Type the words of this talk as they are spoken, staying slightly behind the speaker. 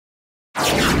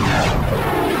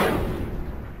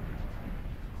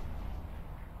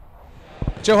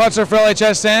Joe Hutzer for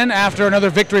LHSN after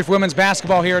another victory for women's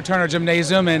basketball here at Turner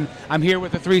Gymnasium, and I'm here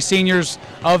with the 3 seniors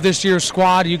of this year's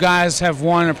squad. You guys have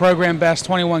won a program best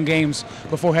 21 games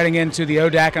before heading into the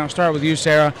ODAC, and I'll start with you,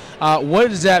 Sarah. What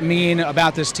does that mean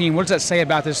about this team? What does that say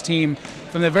about this team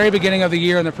from the very beginning of the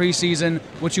year in the preseason,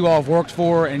 what you all have worked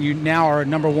for, and you now are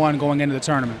 #1 going into the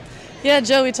tournament? Yeah,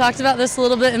 Joe, we talked about this a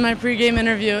little bit in my pregame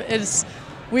interview.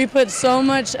 We put so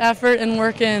much effort and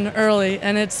work in early,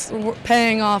 and it's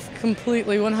paying off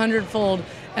completely 100-fold,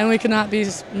 and we could not be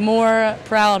more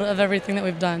proud of everything that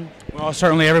we've done. Well,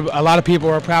 certainly a lot of people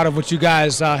are proud of what you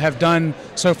guys have done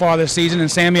so far this season. And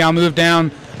Sammy, I'll move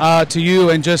down to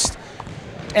you and just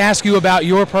ask you about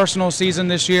your personal season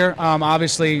this year.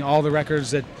 Obviously, all the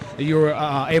records that you were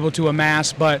able to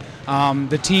amass, but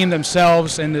the team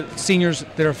themselves and the seniors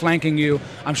that are flanking you,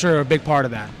 I'm sure, are a big part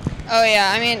of that. Oh,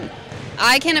 yeah. I mean,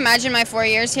 I can't imagine my 4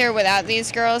 years here without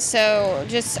these girls, so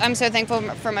I'm so thankful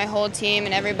for my whole team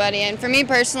and everybody. And for me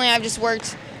personally, I've just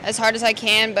worked as hard as I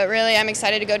can, but really I'm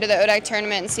excited to go to the ODAC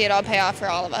tournament and see it all pay off for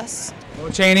all of us. Well,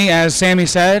 Cheney, as Sammy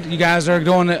said, you guys are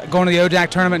going to the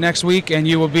ODAC tournament next week, and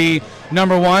you will be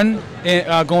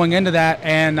 #1 going into that,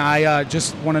 and I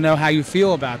just want to know how you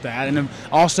feel about that, and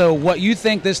also what you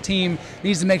think this team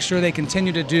needs to make sure they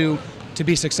continue to do to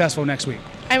be successful next week.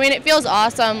 I mean, it feels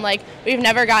awesome. Like, we've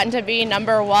never gotten to be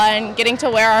 #1, getting to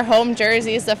wear our home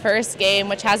jerseys the first game,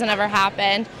 which hasn't ever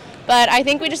happened. But I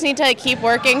think we just need to keep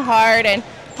working hard and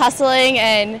hustling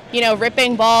and,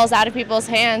 ripping balls out of people's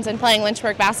hands and playing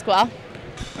Lynchburg basketball.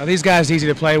 Are these guys easy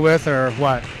to play with or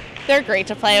what? They're great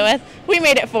to play with. We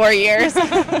made it 4 years.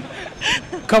 A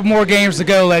couple more games to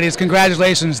go, ladies.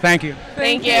 Congratulations. Thank you.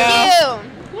 Thank you. Thank you.